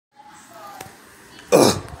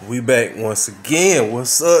We back once again.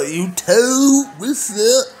 What's up, YouTube? What's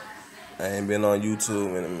up? I ain't been on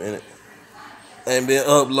YouTube in a minute. I ain't been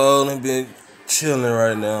uploading, been chilling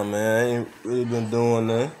right now, man. I ain't really been doing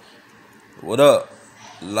nothing. What up?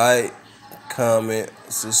 Like, comment,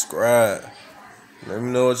 subscribe. Let me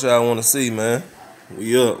know what y'all want to see, man.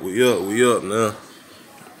 We up now.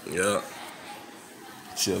 Yeah.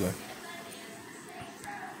 Chilling.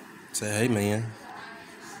 Say hey, man.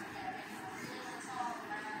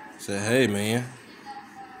 Say hey, man.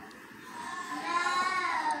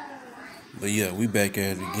 But yeah, we back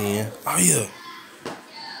at it again. Oh yeah.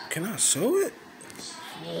 Can I show it?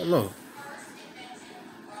 I don't know.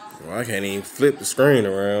 Well, I can't even flip the screen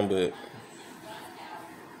around, but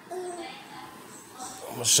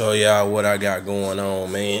I'm gonna show y'all what I got going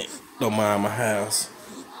on, man. Don't mind my house.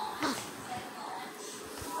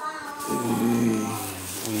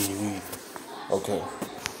 Okay.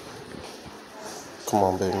 Come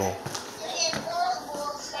on, big man.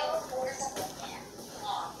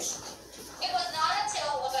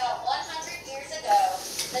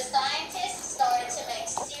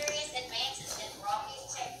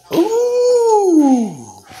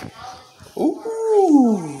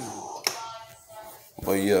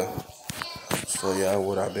 But yeah, so y'all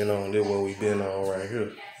what I've been on, this what we been on right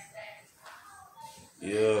here.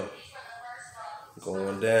 Yeah.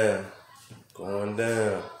 Going down.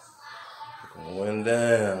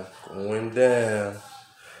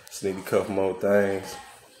 Just need a couple more things.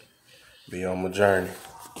 Be on my journey.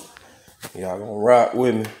 Y'all gonna rock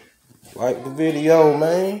with me. Like the video,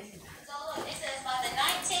 man.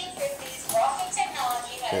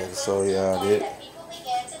 And so y'all did.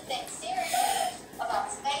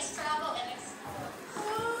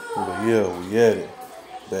 But yeah, we at it.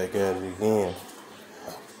 Back at it again.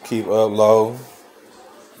 Keep uploading.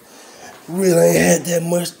 Really ain't had that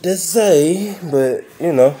much to say, but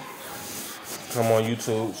you know, come on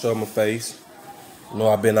YouTube, show my face. You know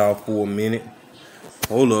I've been out for a minute.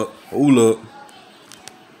 Hold up.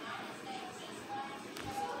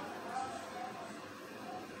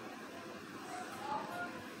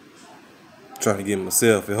 Trying to get my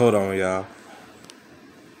selfie. Hold on, y'all.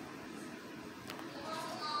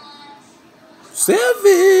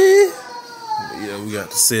 Selfie! But yeah, we got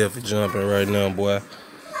the selfie jumping right now, boy.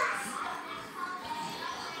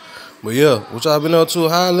 But yeah, what y'all been up to?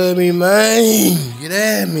 Holla at me, man. Get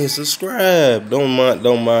at me, subscribe. Don't mind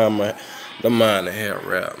the hair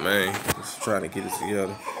wrap, man. Just trying to get it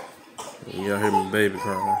together. Y'all hear my baby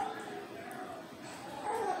crying.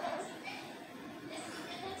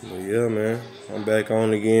 But yeah, man, I'm back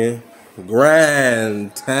on again.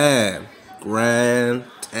 Grind time.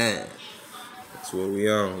 That's what we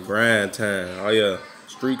on. Grind time. Oh yeah,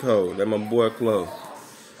 street code. That my boy Chloe.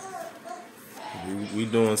 We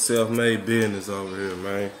doing self-made business over here,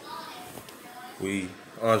 man. We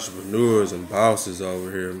entrepreneurs and bosses over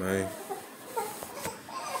here, man.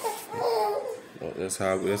 That's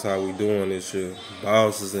how we doing this shit.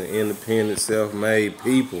 Bosses and independent, self-made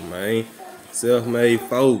people, man. Self-made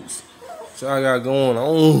folks. What y'all got going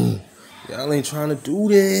on? Y'all ain't trying to do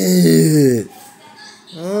that.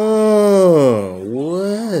 Oh,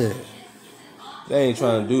 what? They ain't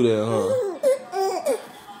trying to do that, huh?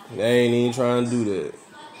 They ain't even trying to do that.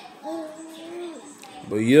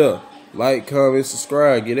 But yeah, like, comment,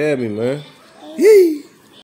 subscribe. Get at me, man. Yee.